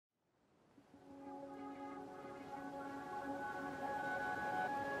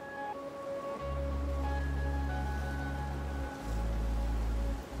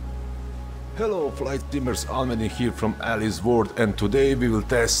Hello flight simmers, Almeni here from Alice World, and today we will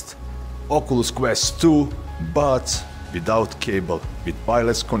test Oculus Quest 2 but without cable, with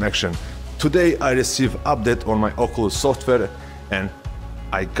wireless connection. Today I received update on my Oculus software and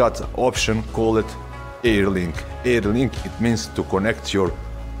I got an option called AirLink. AirLink, it means to connect your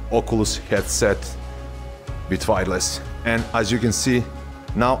Oculus headset with wireless. And as you can see,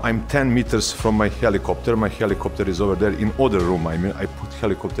 now I'm 10 meters from my helicopter. My helicopter is over there in other room. I mean, I put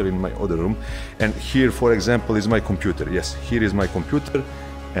helicopter in my other room. And here, for example, is my computer. Yes, here is my computer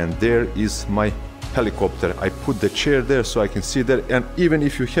and there is my helicopter. I put the chair there so I can see there. And even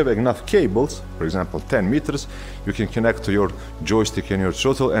if you have enough cables, for example, 10 meters, you can connect to your joystick and your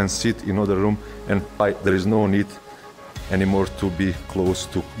throttle and sit in other room and fly. There is no need anymore to be close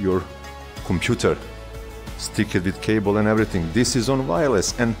to your computer. Stick it with cable and everything. This is on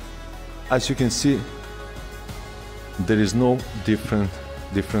wireless, and as you can see, there is no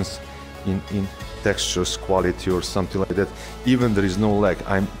difference in textures, quality or something like that. Even there is no lag.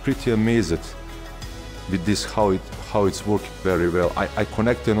 I'm pretty amazed with this, how it's working very well. I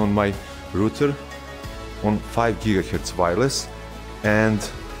connected on my router on 5 GHz wireless and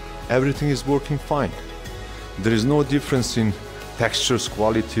everything is working fine. There is no difference in textures,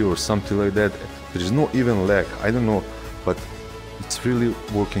 quality or something like that. There is no even lag, I don't know, but it's really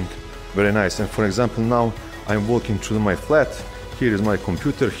working very nice. And for example, now I'm walking through my flat. Here is my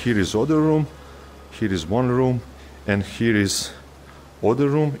computer, here is other room, here is one room, and here is other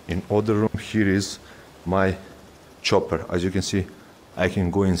room. In other room, here is my chopper. As you can see, I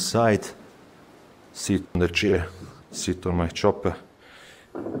can go inside, sit on the chair, sit on my chopper,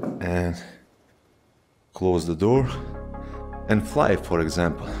 and close the door and fly, for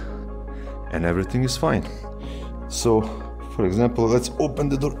example. And everything is fine. So, for example, let's open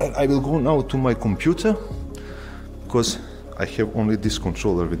the door and I will go now to my computer because I have only this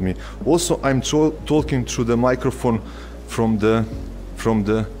controller with me. Also, I'm talking through the microphone from the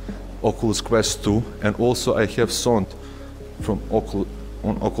Oculus Quest 2, and also I have sound from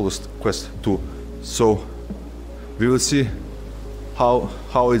Oculus Quest 2. So we will see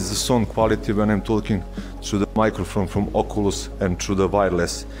how is the sound quality when I'm talking through the microphone from Oculus and through the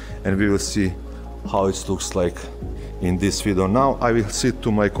wireless, and we will see how it looks like in this video. Now I will sit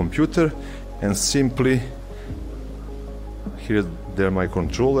to my computer and simply, here there are my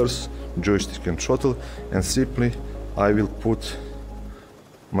controllers, joystick and throttle, and simply I will put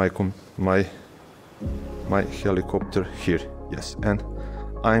my helicopter here. Yes, and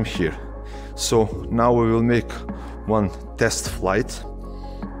I'm here. So now we will make one test flight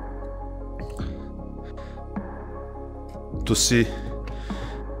to see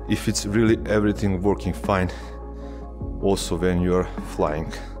if it's really everything working fine also when you're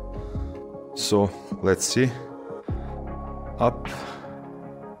flying. So let's see. Up.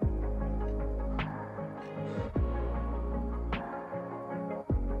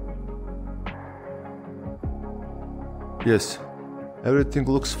 Yes, everything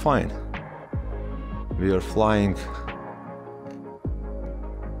looks fine. We are flying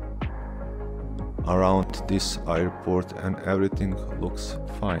around this airport and everything looks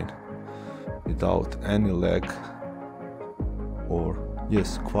fine without any lag or,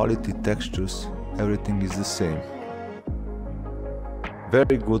 yes, quality, textures, everything is the same.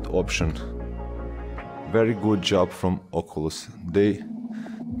 Very good option, very good job from Oculus.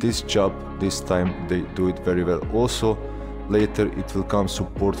 This time they do it very well. Also later it will come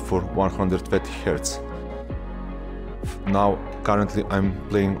support for 120 Hz. Now currently I'm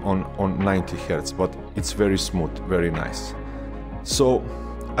playing on 90 Hz, but it's very smooth, very nice. So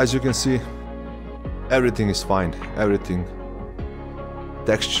as you can see, everything is fine, everything,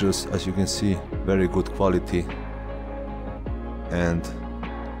 textures, as you can see, very good quality and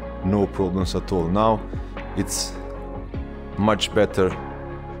no problems at all. Now it's much better.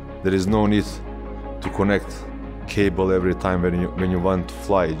 There is no need to connect cable every time when you want to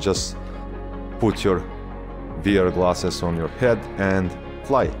fly. Just put your VR glasses on your head and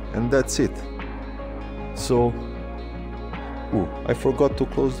fly, and that's it. So, I forgot to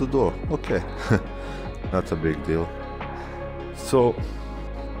close the door. Okay, not a big deal. So,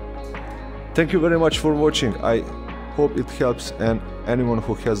 thank you very much for watching. I hope it helps, and anyone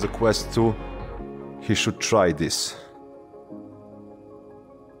who has the Quest 2, he should try this.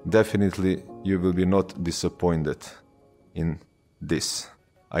 Definitely you will be not disappointed in this,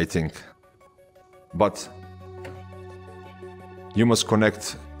 I think. But you must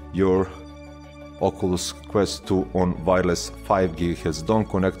connect your Oculus Quest 2 on wireless 5 GHz. Don't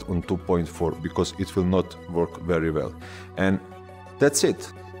connect on 2.4 because it will not work very well. And that's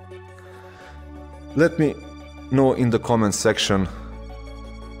it. Let me know in the comment section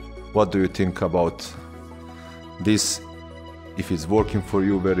what do you think about this, if it's working for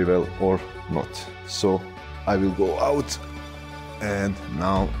you very well or not. So I will go out, and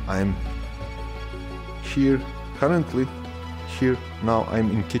now I'm here, currently here, now I'm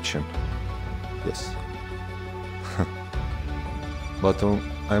in kitchen, yes. But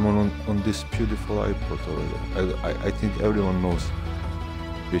I'm on this beautiful airport over there. I think everyone knows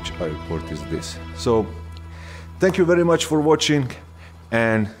which airport is this. So thank you very much for watching,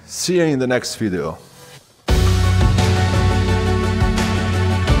 and see you in the next video.